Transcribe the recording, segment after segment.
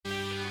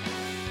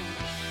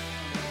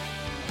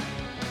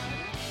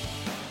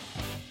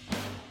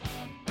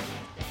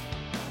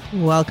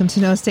Welcome to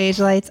No Stage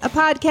Lights, a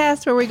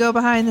podcast where we go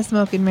behind the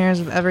smoke and mirrors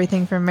of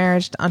everything from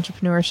marriage to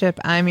entrepreneurship.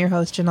 I'm your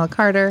host, Janelle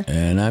Carter.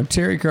 And I'm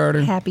Terry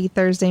Carter. Happy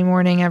Thursday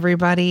morning,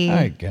 everybody.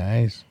 Hi,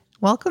 guys.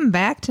 Welcome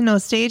back to No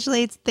Stage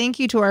Lights. Thank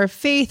you to our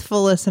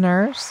faithful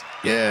listeners.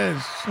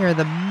 Yes. You're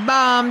the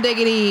bomb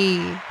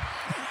diggity.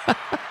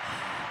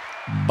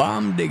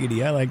 Bomb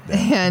diggity. I like that.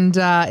 And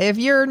if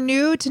you're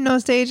new to No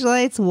Stage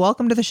Lights,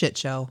 welcome to the shit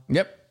show.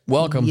 Yep.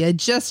 Welcome. You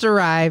just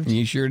arrived.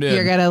 You sure did.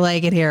 You're going to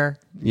like it here.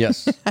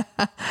 Yes.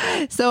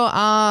 So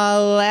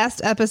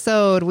last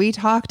episode, we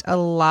talked a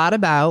lot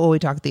about, we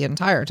talked the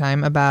entire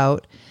time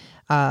about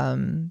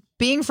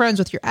being friends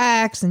with your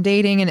ex and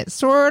dating, and it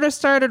sort of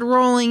started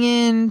rolling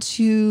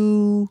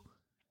into...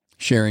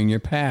 Sharing your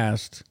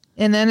past.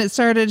 And then it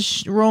started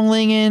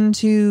rolling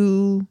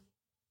into,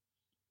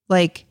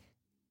 like,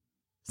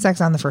 sex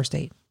on the first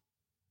date.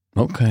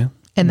 Okay.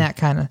 And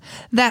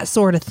that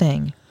sort of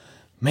thing.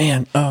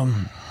 Man,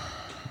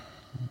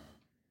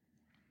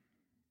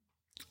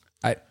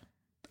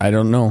 I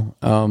don't know.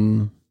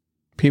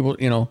 People,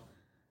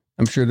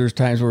 I'm sure there's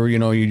times where,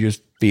 you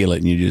just feel it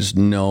and you just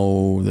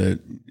know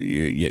that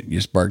you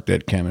spark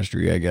that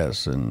chemistry, I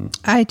guess. And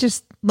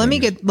let me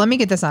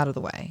get this out of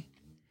the way.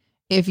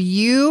 If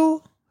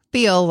you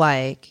feel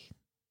like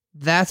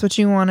that's what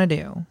you want to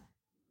do,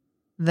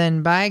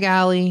 then by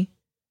golly,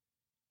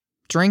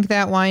 drink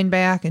that wine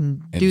back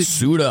and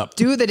suit up.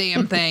 Do the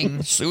damn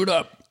thing. Suit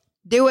up.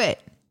 Do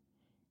it.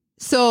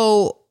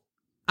 So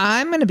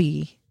I'm going to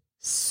be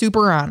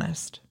super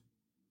honest.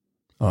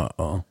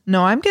 Uh-oh.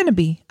 No, I'm going to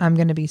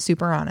be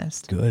super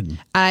honest. Good.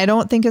 I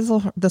don't think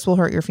this will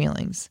hurt your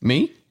feelings.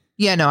 Me?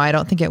 Yeah, no, I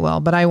don't think it will,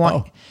 but I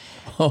want...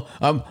 Oh,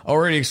 I'm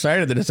already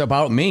excited that it's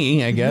about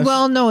me, I guess.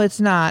 Well, no, it's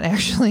not,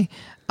 actually.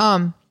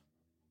 I...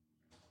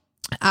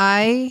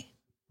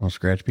 Well,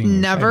 Scratch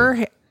being never...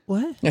 excited.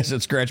 What? I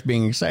said Scratch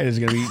being excited is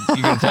going to be...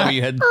 You're going to tell me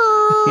you had...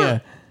 Yeah.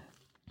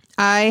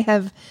 I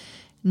have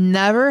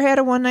never had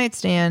a one-night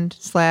stand /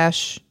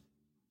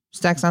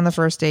 sex on the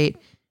first date,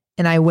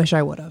 and I wish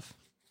I would have.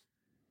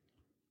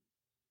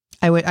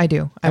 I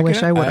do. I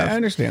wish I would have. I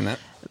understand that.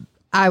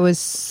 I was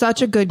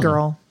such a good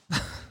girl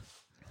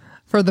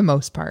for the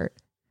most part.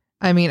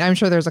 I mean, I'm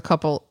sure there's a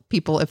couple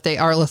people, if they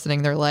are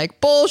listening, they're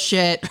like,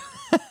 bullshit.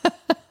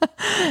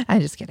 I'm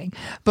just kidding.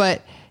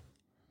 But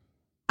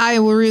I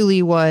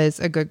really was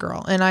a good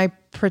girl, and I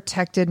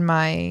protected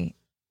I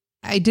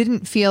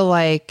didn't feel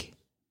like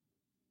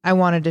I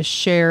wanted to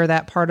share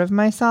that part of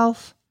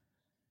myself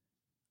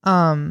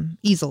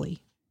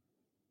easily.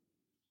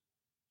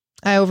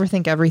 I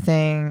overthink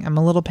everything. I'm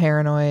a little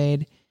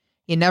paranoid.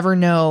 You never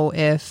know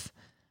if,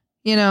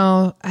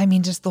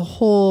 just the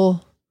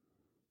whole,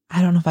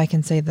 I don't know if I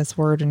can say this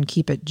word and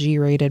keep it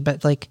G-rated,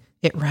 but like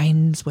it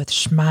rhymes with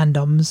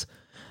schmondoms.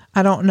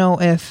 I don't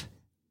know if.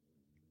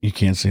 You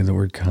can't say the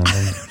word condom.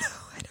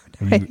 I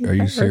don't know. Are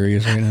you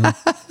serious right now?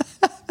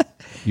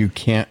 You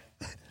can't.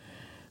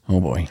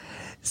 Oh boy.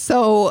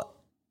 So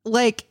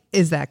like,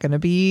 is that going to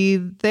be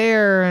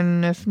there?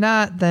 And if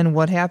not, then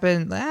what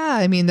happened?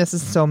 This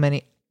is so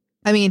many.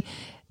 I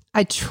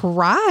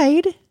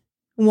tried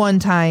one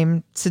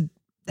time to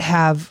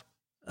have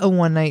a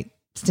one night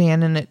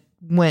stand and it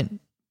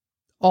went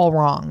all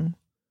wrong.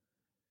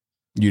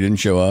 You didn't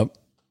show up?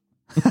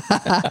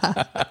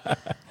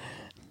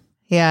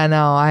 Yeah,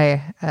 no,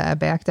 I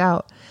backed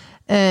out.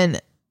 And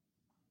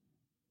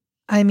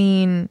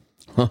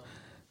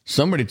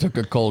somebody took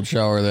a cold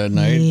shower that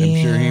night. Yeah.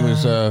 I'm sure he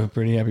was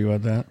pretty happy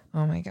about that.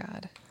 Oh my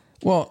God.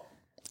 Well,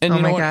 and oh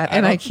my God.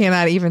 And I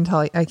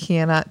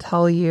cannot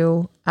tell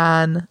you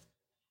on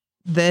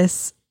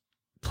this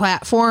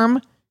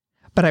platform,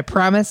 but I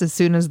promise as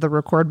soon as the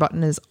record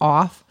button is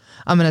off,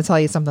 I'm going to tell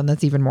you something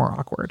that's even more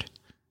awkward.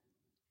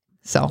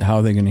 So how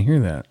are they going to hear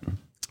that?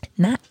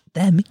 Not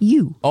them,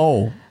 you.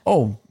 Oh,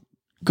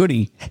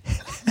 goody.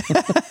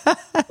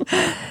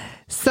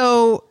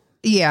 So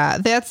yeah,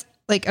 that's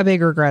like a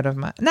big regret of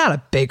mine. Not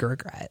a big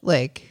regret.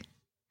 Like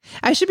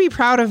I should be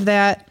proud of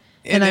that.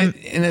 And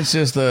it's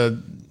just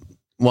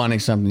wanting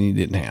something you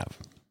didn't have,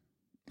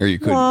 or you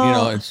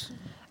couldn't.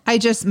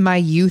 My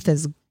youth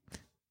is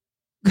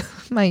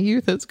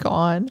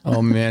gone.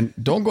 Oh man,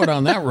 don't go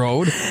down that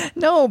road.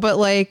 No, but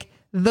like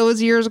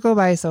those years go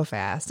by so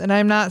fast, and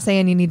I'm not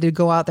saying you need to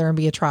go out there and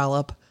be a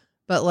trollop,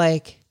 but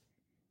like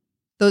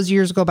those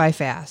years go by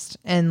fast,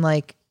 and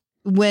like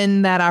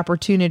when that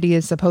opportunity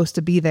is supposed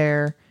to be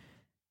there,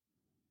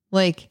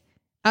 like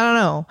I don't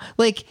know,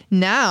 like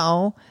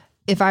now.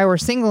 If I were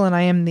single and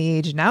I am the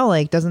age now,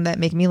 like, doesn't that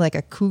make me like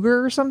a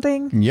cougar or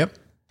something? Yep.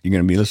 You're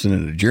going to be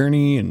listening to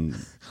Journey and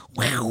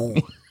wow.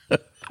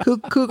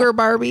 Cougar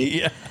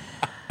Barbie. Yeah.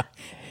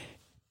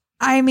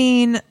 I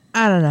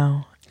don't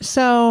know.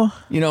 So,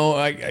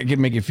 I can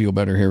make you feel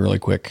better here really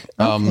quick.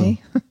 Okay.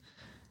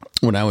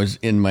 When I was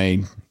in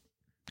my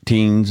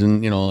teens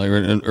and,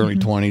 early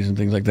 20s and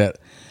things like that,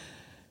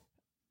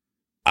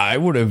 I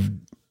would have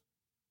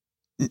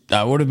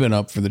been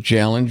up for the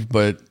challenge,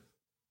 but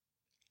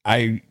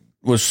I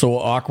was so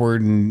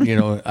awkward and,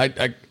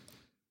 I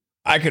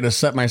I could have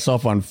set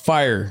myself on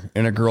fire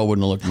and a girl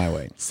wouldn't have looked my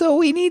way. So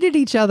we needed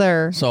each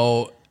other.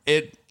 So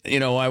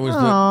I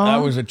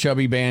was a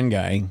chubby band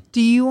guy.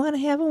 Do you want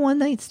to have a one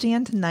night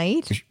stand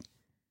tonight?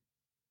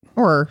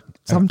 Or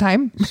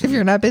sometime if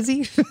you're not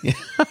busy?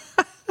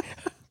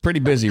 Pretty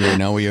busy right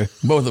now.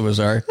 Both of us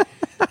are.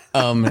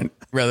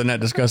 Rather not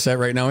discuss that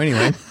right now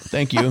anyway.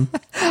 Thank you.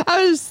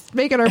 I was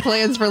making our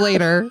plans for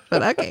later,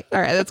 but okay. All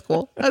right. That's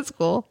cool. That's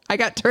cool. I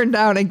got turned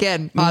down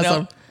again.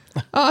 Awesome.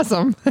 No.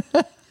 Awesome.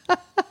 Oh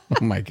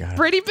my God.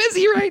 Pretty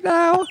busy right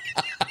now.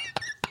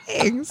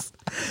 Thanks.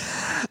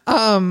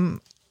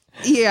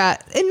 Yeah.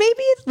 And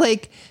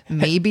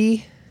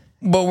maybe.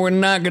 But we're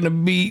not going to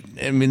be,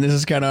 I mean, this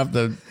is kind of off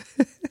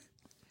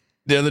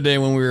the other day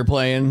when we were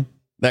playing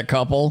that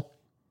couple.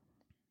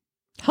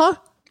 Huh?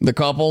 The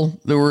couple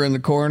that were in the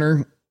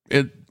corner.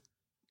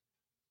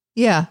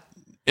 Yeah.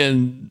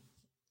 And,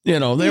 they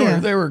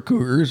were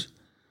cougars,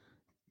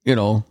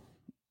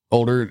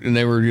 older, and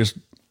they were just.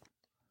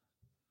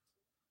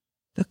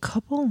 The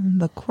couple in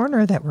the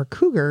corner that were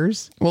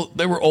cougars. Well,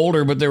 they were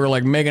older, but they were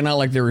like making out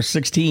like they were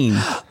 16.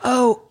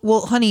 Oh,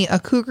 well, honey, a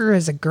cougar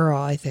is a girl,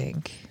 I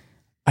think.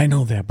 I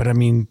know that, but I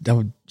mean,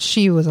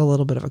 she was a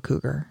little bit of a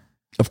cougar.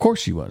 Of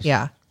course she was.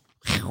 Yeah.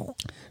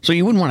 So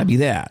you wouldn't want to be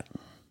that.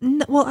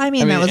 No, well, I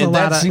mean, that was a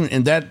lot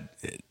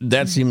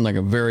that seemed like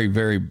a very,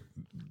 very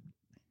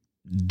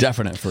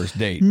definite first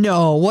date.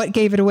 No, what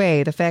gave it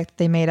away? The fact that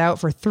they made out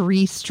for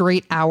 3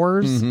 straight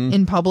hours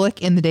in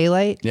public in the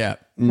daylight? Yeah.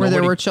 Where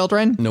there were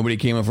children? Nobody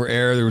came up for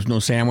air. There was no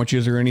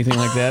sandwiches or anything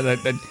like that.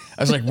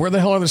 I was like, where the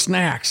hell are the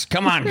snacks?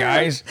 Come on,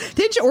 guys.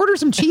 Didn't you order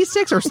some cheese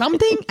sticks or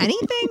something?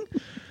 Anything?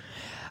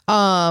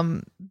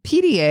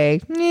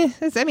 PDA.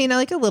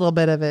 A little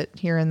bit of it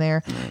here and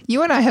there.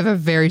 You and I have a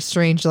very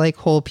strange,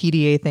 whole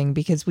PDA thing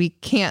because we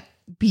can't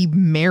be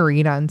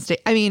married on stage.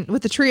 I mean,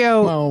 with the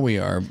trio. Well, we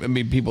are. I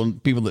mean,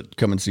 people that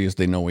come and see us,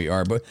 they know we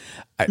are, but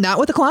not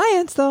with the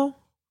clients though.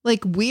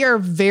 We are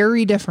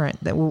very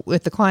different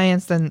with the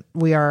clients than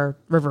we are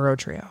River Road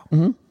Trio.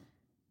 Mm-hmm.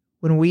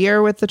 When we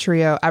are with the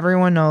trio,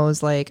 everyone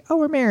knows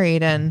we're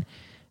married, and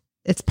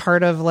it's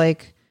part of oh,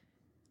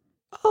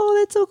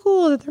 that's so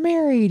cool that they're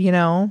married,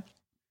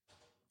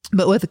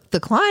 But with the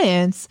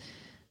clients,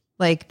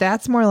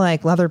 that's more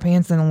like leather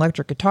pants and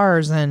electric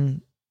guitars,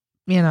 and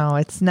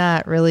it's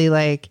not really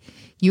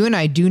you and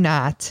I do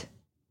not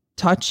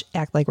touch,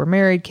 act like we're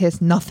married,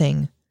 kiss,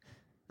 nothing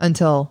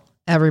until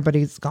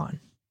everybody's gone.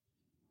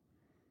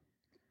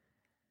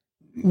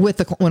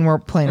 When we're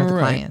playing with the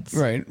clients.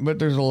 Right. But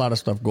there's a lot of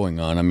stuff going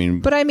on.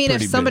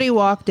 If somebody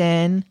walked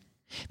in,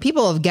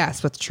 people have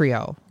guessed with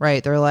trio,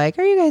 right? They're like,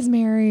 are you guys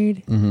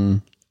married? Mm-hmm.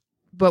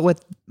 But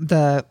with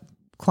the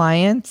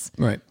clients,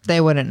 right,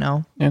 they wouldn't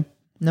know. Yeah.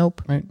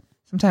 Nope. Right.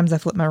 Sometimes I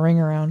flip my ring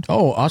around.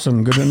 Oh,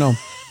 awesome. Good to know.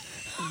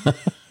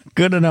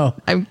 Good to know.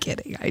 I'm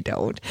kidding. I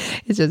don't.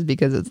 It's just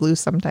because it's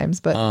loose sometimes.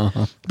 But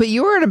but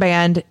you were in a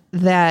band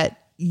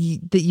that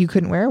you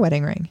couldn't wear a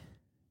wedding ring.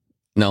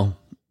 No.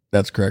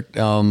 That's correct.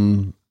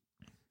 And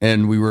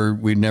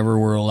we never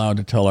were allowed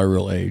to tell our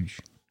real age.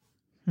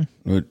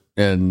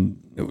 And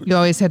you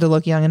always had to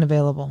look young and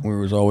available. We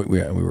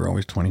were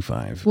always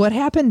 25. What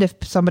happened if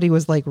somebody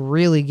was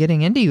really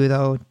getting into you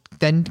though?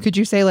 Then could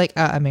you say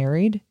I'm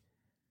married?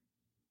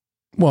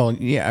 Well,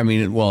 yeah.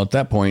 At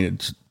that point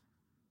it's,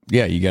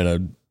 you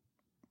gotta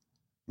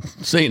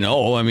say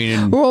no.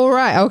 Well,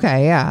 right.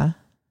 Okay. Yeah.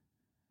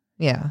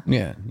 Yeah.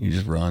 Yeah. You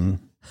just run.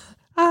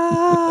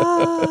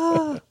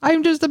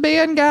 I'm just a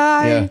band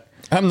guy. Yeah,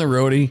 I'm the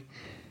roadie.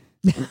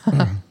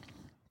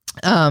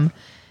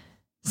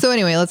 So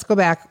anyway, let's go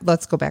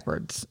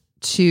backwards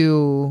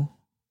to,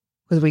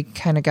 because we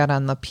kind of got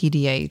on the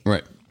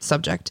PDA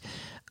subject.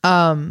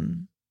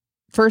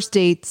 First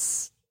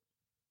dates,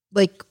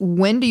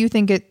 when do you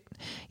think it?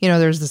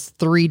 There's this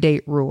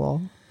 3-date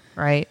rule,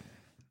 right?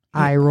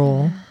 I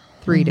rule,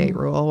 3-date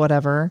rule,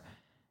 whatever.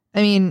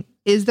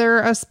 Is there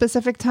a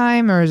specific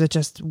time, or is it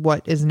just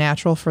what is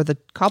natural for the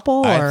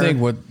couple?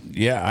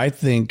 I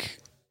think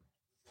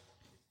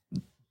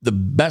the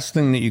best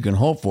thing that you can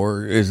hope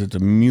for is it's a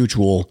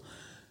mutual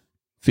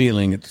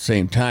feeling at the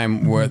same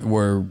time,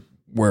 where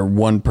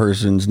one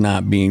person's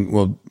not being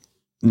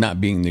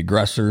the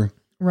aggressor,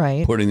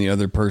 right? Putting the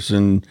other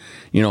person,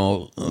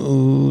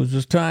 oh, is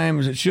this time?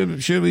 Is it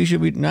should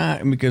we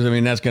not? Because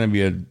that's going to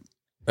be a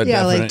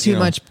definite, too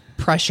much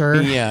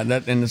pressure. Yeah,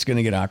 and it's going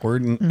to get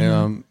awkward.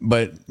 And,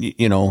 but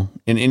in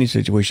any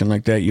situation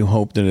like that, you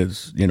hope that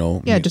it's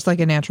just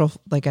a natural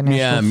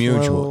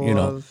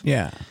mutual.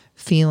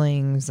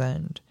 Feelings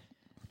and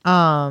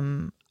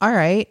all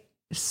right.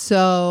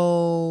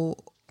 So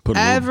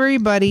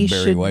everybody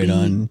should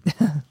be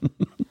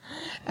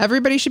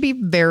everybody should be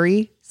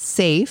very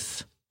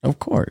safe, of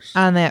course,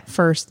 on that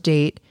first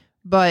date.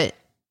 But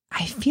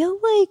I feel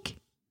like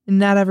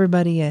not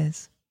everybody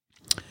is.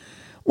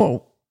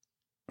 Well.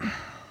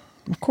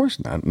 Of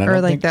course not. Or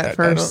that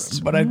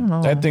first. But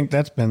I think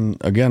that's been,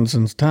 again,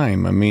 since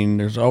time.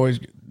 There's always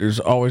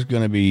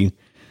going to be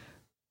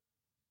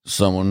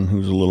someone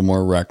who's a little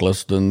more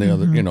reckless than the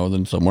other,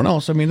 than someone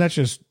else. I mean, that's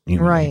just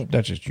human,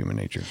 That's just human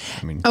nature.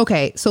 I mean,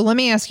 okay. So let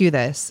me ask you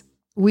this.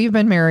 We've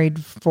been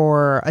married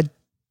for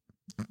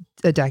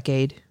a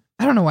decade.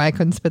 I don't know why I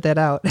couldn't spit that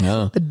out.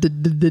 No. A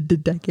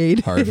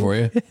decade. Hard for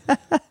you.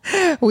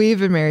 We've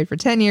been married for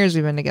 10 years.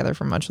 We've been together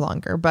for much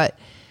longer,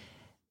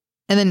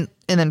 and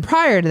then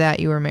prior to that,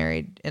 you were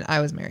married and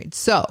I was married.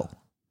 So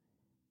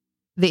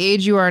the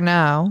age you are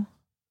now,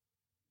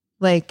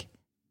 like,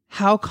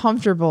 how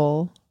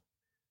comfortable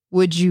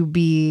would you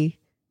be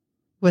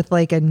with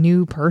like a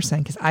new person?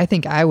 Because I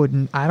think I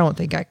wouldn't. I don't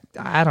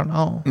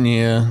know.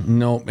 Yeah,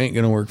 no, ain't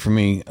gonna work for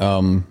me.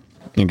 And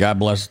God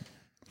bless.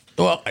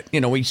 Well,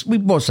 we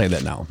both say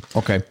that now.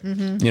 Okay,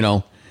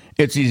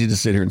 it's easy to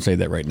sit here and say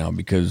that right now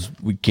because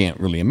we can't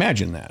really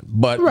imagine that.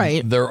 But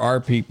there are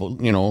people,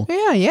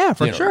 yeah,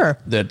 for sure,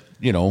 that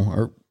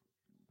are,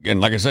 and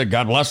like I said,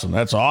 God bless them.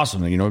 That's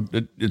awesome.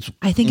 It's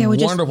I think I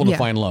would wonderful to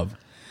find love.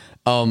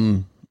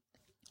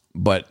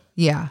 But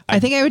yeah,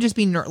 I think I would just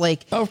be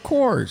like, of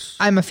course,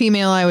 I'm a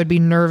female. I would be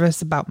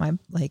nervous about my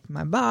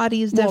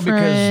body is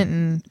different,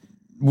 and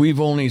we've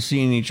only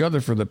seen each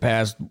other for the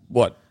past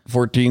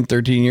 14,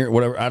 13 years,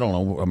 whatever. I don't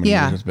know how many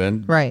years it's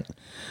been, right?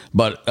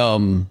 But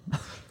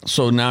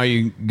so now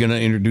you're gonna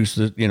introduce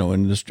the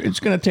in the it's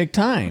gonna take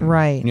time,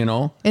 right?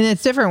 And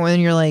it's different when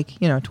you're like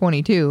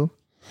 22,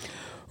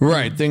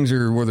 right? Things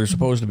are where they're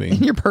supposed to be.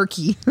 And you're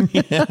perky,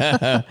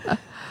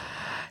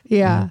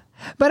 yeah.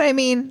 But I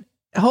mean.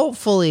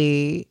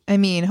 Hopefully,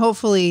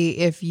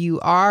 if you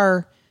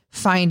are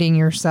finding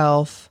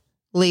yourself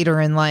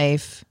later in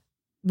life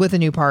with a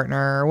new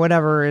partner or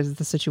whatever is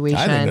the situation.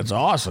 I think that's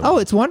awesome. Oh,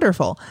 it's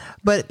wonderful.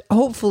 But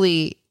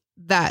hopefully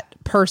that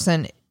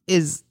person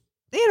is,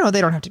 they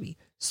don't have to be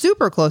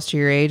super close to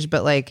your age,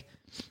 but like,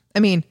 I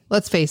mean,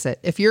 let's face it.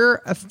 If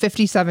you're a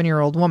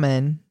 57-year-old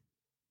woman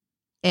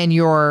and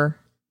you're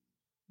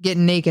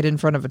getting naked in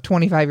front of a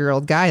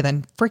 25-year-old guy,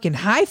 then freaking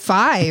high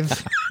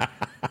five.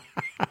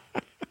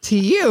 To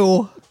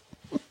you.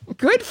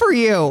 Good for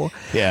you.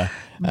 Yeah.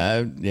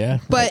 Yeah.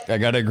 But I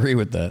got to agree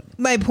with that.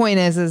 My point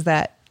is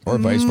that or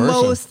vice versa.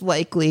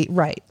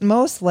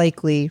 Most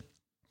likely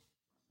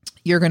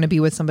you're going to be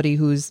with somebody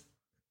who's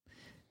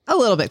a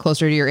little bit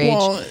closer to your age.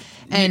 Well,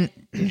 and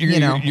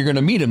you're going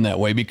to meet him that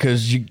way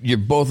because you're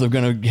both are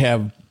going to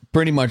have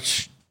pretty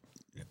much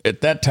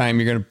at that time,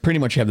 you're going to pretty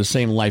much have the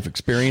same life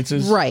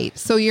experiences. Right.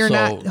 So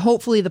not,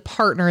 hopefully the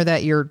partner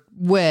that you're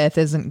with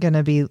isn't going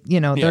to be,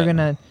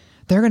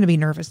 they're going to be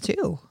nervous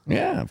too.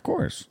 Yeah, of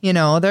course. They're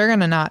going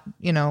to not,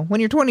 when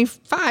you're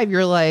 25,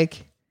 you're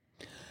like,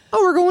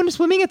 oh, we're going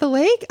swimming at the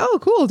lake. Oh,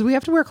 cool. Do we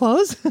have to wear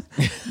clothes?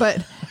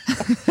 But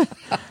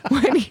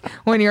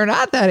when you're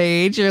not that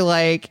age, you're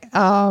like,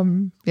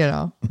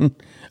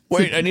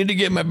 Wait, I need to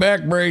get my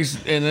back brace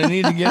and I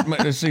need to get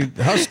let's see,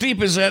 how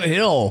steep is that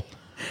hill?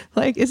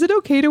 Like, is it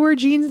okay to wear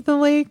jeans in the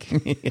lake?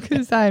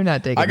 Because I'm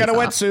not taking I got a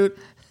wetsuit.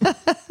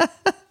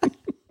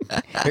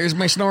 Here's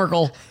my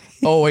snorkel.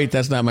 Oh, wait,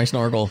 that's not my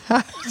snorkel.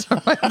 Oh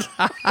my gosh.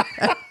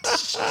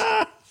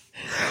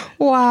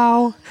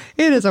 Wow.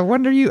 It is a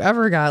wonder you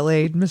ever got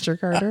laid, Mr.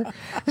 Carter.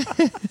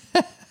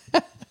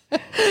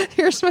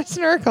 Here's my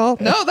snorkel.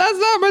 No, that's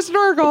not my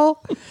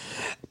snorkel.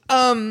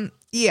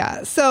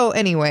 Yeah. So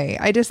anyway,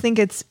 I just think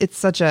it's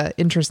such a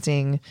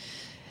interesting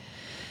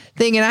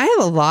thing. And I have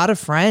a lot of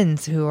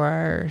friends who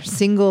are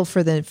single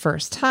for the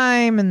first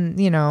time and,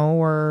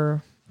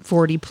 or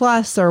 40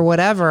 plus or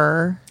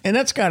whatever. And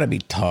that's got to be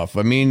tough.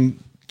 I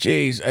mean,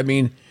 geez,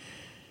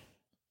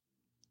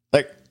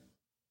 like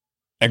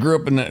I grew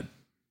up in the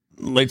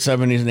late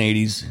 70s and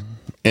 80s,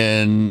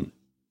 and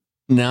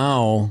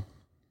now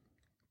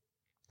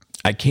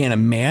I can't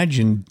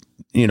imagine,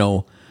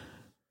 going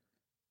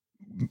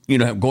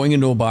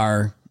into a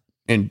bar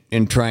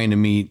and trying to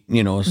meet,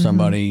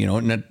 somebody,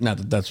 not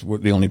that that's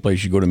the only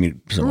place you go to meet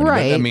somebody.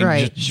 Right, but I mean,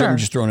 right, I'm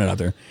just throwing it out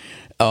there.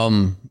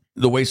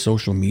 The way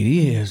social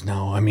media is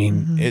now, I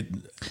mean,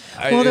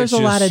 there's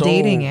a lot of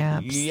dating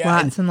apps,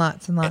 lots and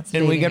lots and lots.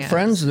 And we get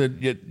friends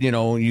that use the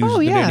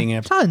dating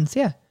apps, tons,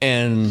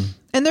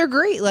 and they're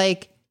great.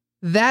 Like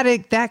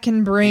that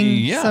can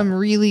bring some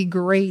really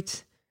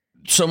great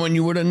someone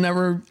you would have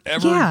never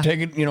ever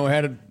taken,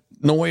 had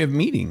no way of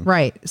meeting.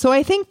 Right. So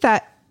I think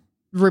that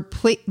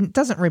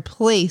doesn't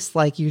replace,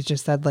 like you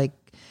just said, like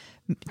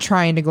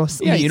trying to go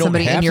meet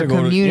somebody in your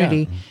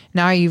community.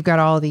 Now you've got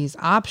all these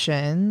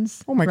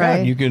options. Oh my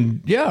God. You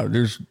can,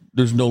 there's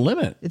no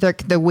limit.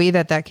 The way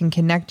that can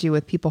connect you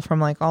with people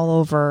from like all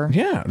over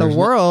the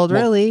world,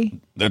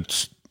 really.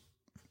 That's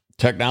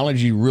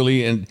technology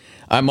really. And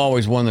I'm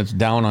always one that's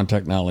down on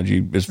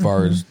technology as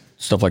far as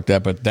stuff like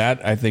that. But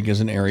that I think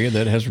is an area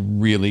that has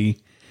really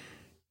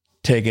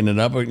taken it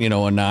up,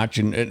 a notch,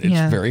 and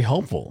it's very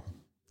helpful.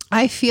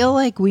 I feel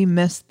like we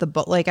missed the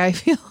boat. Like, I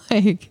feel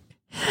like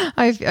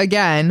I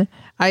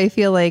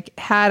feel like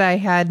had I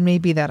had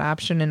maybe that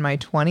option in my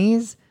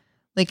 20s,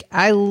 like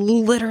I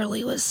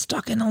literally was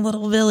stuck in a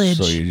little village.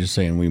 So you're just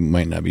saying we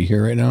might not be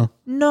here right now?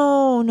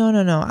 No.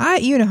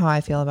 You know how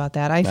I feel about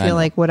that. I feel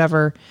like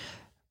whatever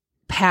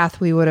path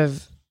we would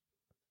have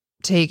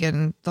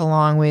taken the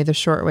long way, the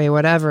short way,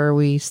 whatever,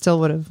 we still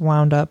would have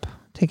wound up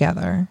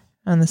together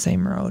on the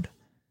same road.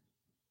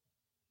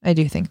 I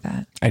do think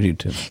that. I do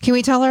too. Can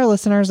we tell our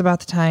listeners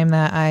about the time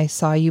that I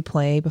saw you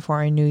play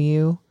before I knew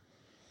you?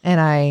 And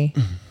I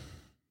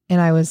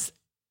was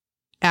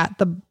at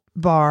the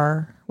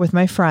bar with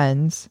my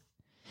friends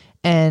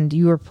and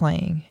you were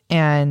playing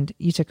and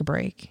you took a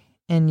break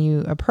and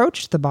you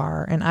approached the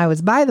bar and I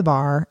was by the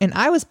bar and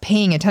I was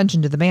paying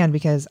attention to the band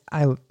because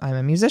I'm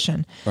a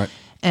musician. Right.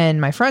 And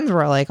my friends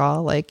were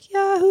all like,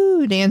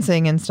 Yahoo,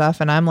 dancing and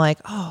stuff. And I'm like,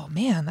 oh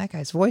man, that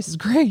guy's voice is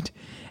great.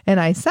 And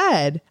I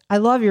said, I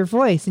love your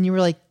voice. And you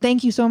were like,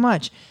 thank you so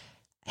much.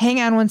 Hang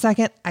on one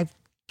second. I've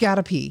got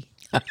to pee.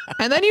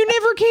 And then you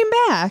never came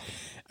back.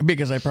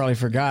 Because I probably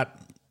forgot.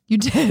 You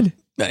did.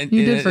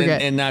 You did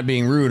forget. And not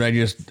being rude, I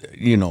just,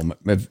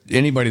 if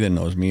anybody that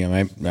knows me,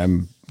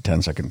 I'm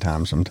 10-second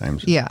Tom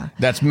sometimes. Yeah.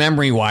 That's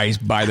memory wise,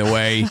 by the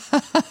way.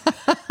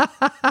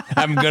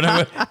 I'm going to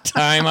have a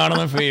time out on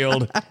the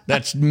field.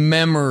 That's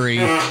memory.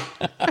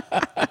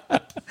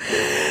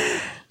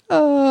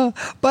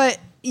 But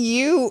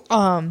you,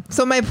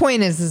 so my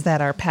point is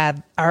that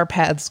our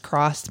paths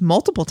crossed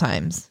multiple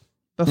times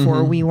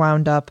before we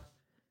wound up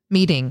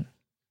meeting.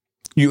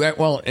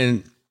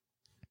 And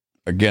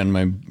again,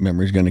 my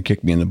memory's going to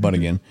kick me in the butt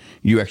again.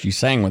 You actually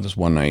sang with us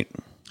one night.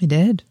 I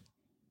did.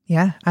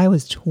 Yeah. I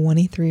was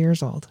 23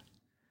 years old.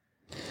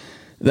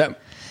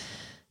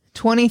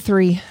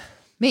 23.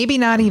 Maybe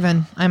not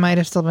even. I might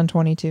have still been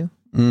 22.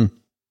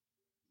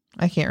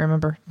 I can't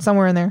remember.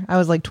 Somewhere in there. I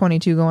was like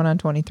 22 going on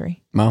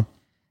 23. Wow.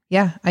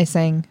 Yeah. I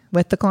sang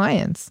with the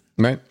Clients.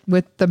 Right.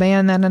 With the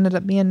band that ended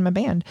up being my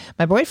band.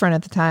 My boyfriend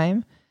at the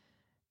time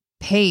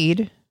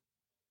paid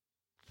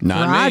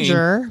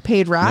Roger,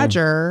 gave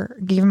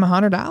him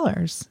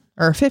 $100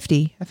 or a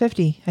 50, I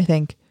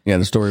think. Yeah.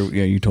 The story.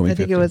 Yeah. You told me. I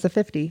think 50. It was a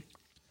 50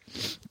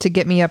 to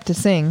get me up to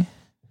sing.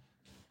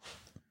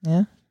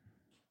 Yeah.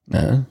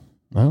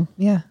 Well,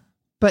 yeah.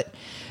 But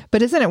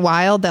isn't it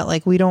wild that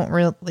like we don't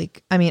really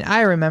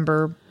I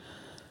remember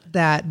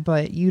that,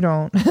 but you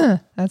don't.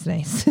 That's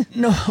nice.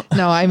 No,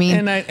 I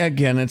mean, and I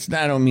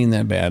don't mean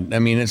that bad. I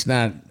mean, it's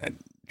not,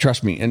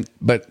 trust me.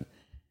 But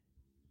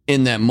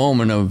in that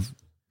moment of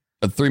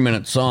a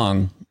 3-minute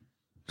song,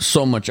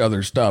 so much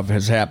other stuff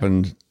has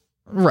happened.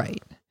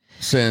 Right.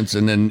 Since,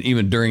 and then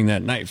even during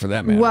that night for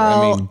that matter.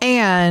 Well,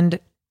 and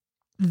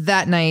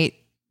that night,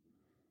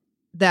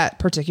 that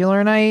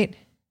particular night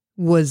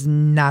was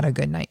not a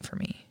good night for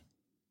me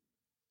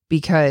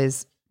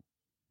because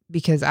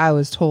I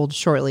was told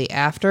shortly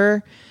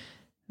after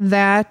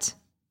that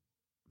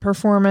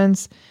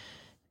performance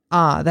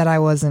that I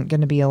wasn't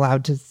going to be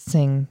allowed to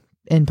sing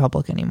in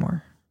public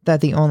anymore. That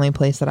the only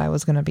place that I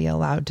was going to be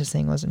allowed to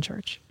sing was in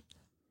church.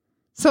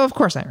 So of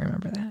course I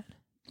remember that.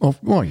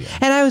 Well, yeah.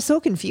 And I was so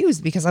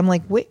confused because I'm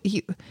like, wait,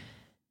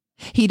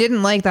 he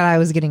didn't like that I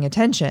was getting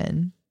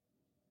attention,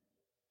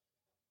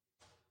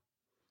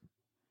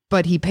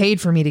 but he paid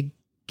for me to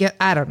get,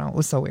 I don't know. It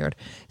was so weird.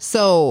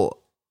 So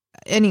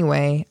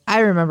anyway,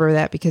 I remember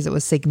that because it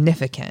was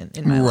significant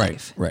in my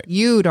life. Right.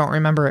 You don't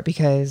remember it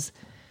because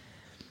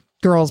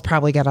girls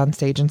probably got on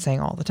stage and sang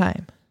all the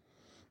time.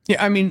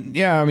 Yeah. I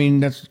mean,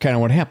 that's kind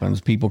of what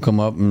happens. People come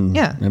up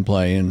and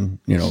play and,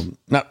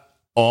 not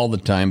all the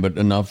time, but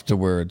enough to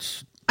where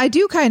it's. I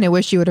do kind of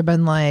wish you would have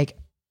been like,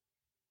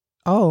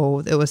 oh,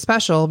 it was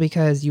special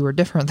because you were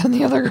different than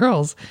the other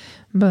girls,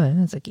 but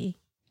that's okay.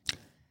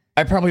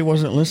 I probably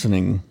wasn't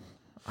listening.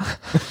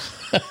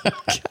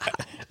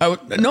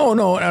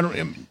 No, I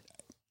don't.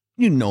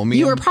 You know me.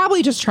 You were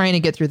probably just trying to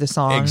get through the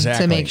song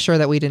to make sure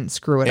that we didn't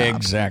screw it up.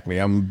 Exactly.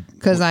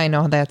 Because I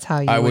know that's how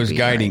you. I was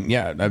guiding. Right?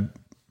 Yeah,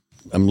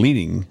 I'm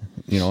leading.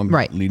 I'm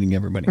leading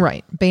everybody.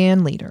 Right,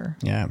 band leader.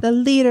 Yeah, the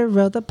leader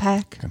of the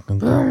pack.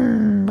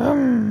 Boom,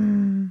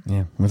 boom.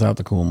 Yeah, without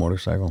the cool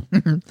motorcycle.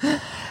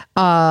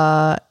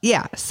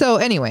 Yeah. So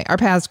anyway, our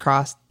paths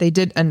crossed. They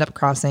did end up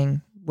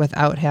crossing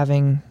without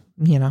having,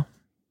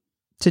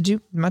 to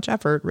do much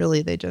effort.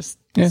 Really, they just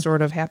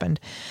sort of happened.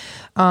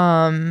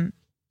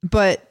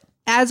 But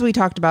as we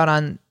talked about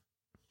on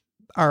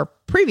our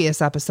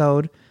previous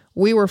episode,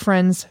 we were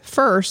friends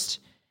first,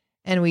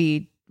 and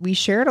we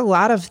shared a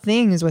lot of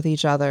things with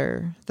each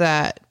other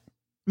that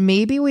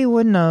maybe we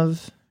wouldn't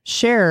have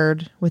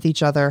shared with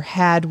each other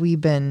had we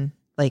been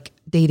like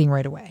dating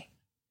right away.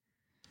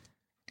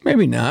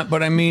 Maybe not,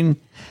 but I mean,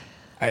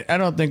 I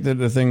don't think that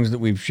the things that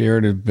we've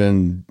shared have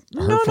been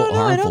hurtful.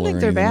 No, I don't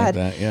think they're bad.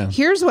 Like that. Yeah.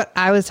 Here's what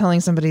I was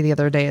telling somebody the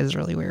other day is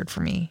really weird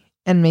for me,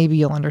 and maybe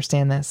you'll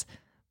understand this.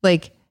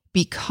 Like,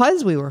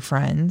 because we were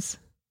friends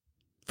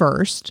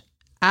first,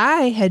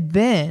 I had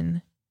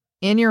been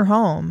in your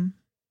home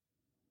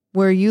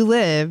where you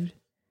lived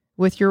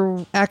with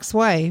your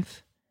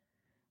ex-wife.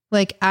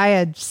 Like, I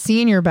had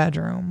seen your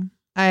bedroom.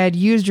 I had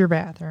used your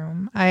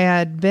bathroom. I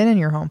had been in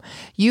your home.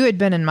 You had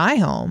been in my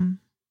home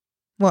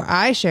where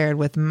I shared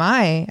with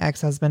my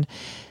ex-husband.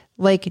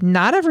 Like,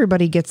 not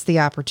everybody gets the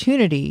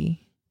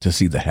opportunity to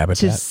see the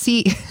habitat. To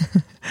see,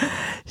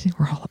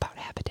 we're all about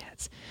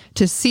habitats.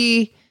 To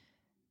see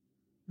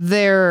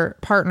their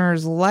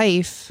partner's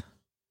life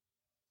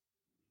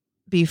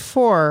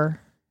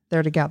before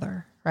they're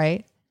together,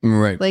 right?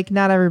 Right. Like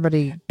not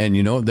everybody. And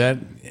you know that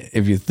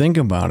if you think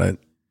about it,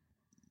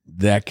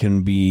 that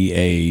can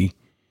be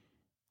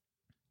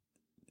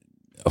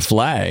a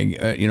flag,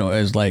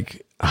 as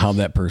like how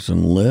that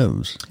person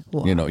lives.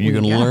 Well, you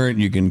can learn,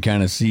 you can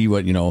kind of see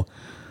what,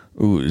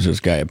 ooh, is this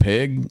guy a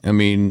pig? I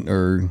mean,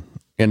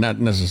 and not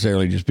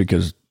necessarily just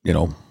because,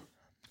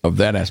 of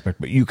that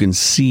aspect, but you can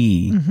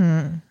see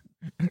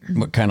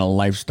what kind of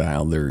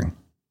lifestyle they're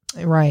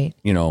right.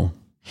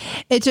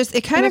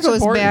 It kind of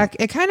goes back.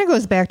 It kind of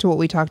goes back to what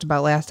we talked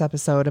about last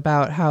episode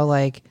about how,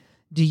 like,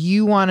 do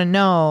you want to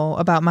know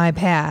about my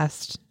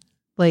past?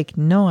 Like,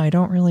 no, I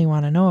don't really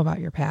want to know about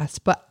your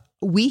past, but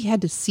we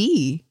had to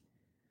see.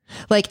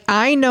 Like,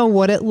 I know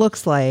what it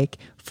looks like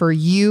for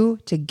you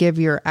to give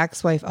your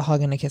ex-wife a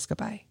hug and a kiss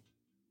goodbye.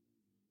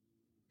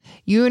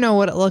 You know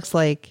what it looks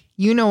like.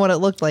 You know what it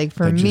looked like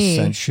for me. That just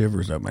sent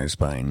shivers up my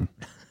spine.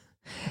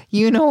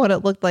 You know what it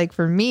looked like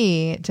for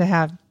me to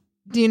have.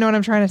 Do you know what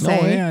I'm trying to say?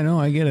 Oh, yeah, I know.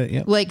 I get it.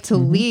 Yep. Like to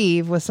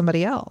leave with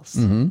somebody else.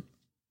 And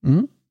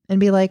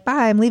be like,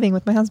 bye, I'm leaving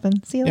with my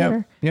husband. See you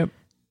later. Yep.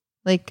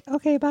 Like,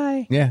 okay,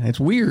 bye. Yeah, it's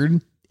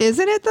weird.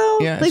 Isn't it though?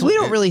 Yeah. Like we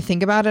don't really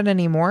think about it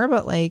anymore,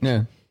 but like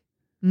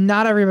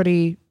not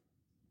everybody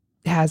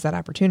has that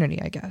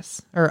opportunity, I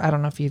guess. Or I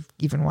don't know if you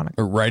even want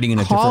to. Or riding in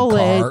a different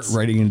car.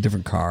 Riding in a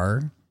different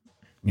car.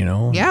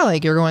 Yeah,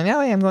 like you're going that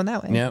way, I'm going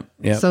that way.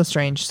 Yep. So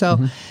strange.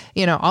 So,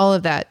 all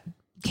of that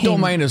came. Don't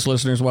mind us,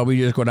 listeners, while we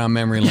just go down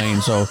memory lane.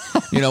 So,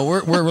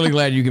 we're really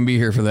glad you can be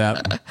here for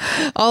that.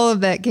 All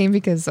of that came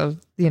because of,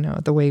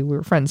 the way we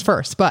were friends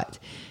first. But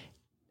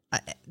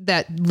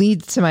that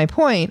leads to my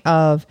point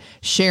of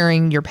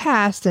sharing your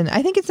past. And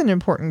I think it's an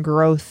important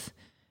growth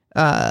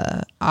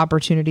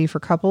opportunity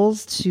for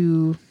couples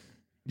to.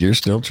 You're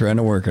still trying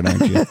to work it,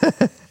 aren't you?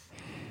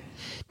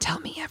 Tell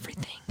me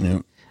everything.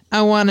 Yep.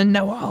 I want to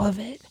know all of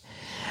it.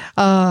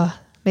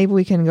 Maybe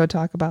we can go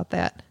talk about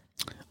that.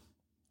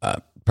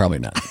 Probably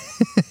not.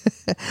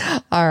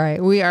 All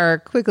right. We are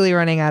quickly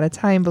running out of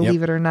time,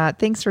 believe it or not.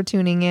 Thanks for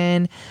tuning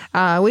in.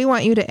 We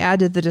want you to add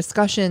to the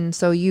discussion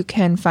so you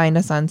can find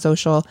us on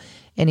social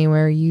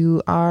anywhere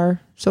you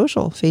are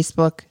social.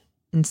 Facebook,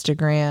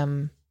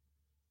 Instagram.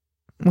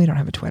 We don't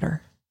have a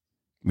Twitter.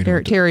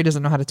 Terry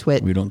doesn't know how to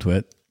twit. We don't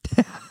twit.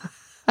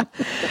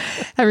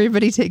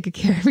 Everybody take good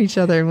care of each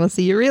other and we'll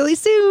see you really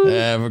soon.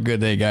 Have a good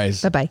day,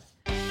 guys. Bye-bye.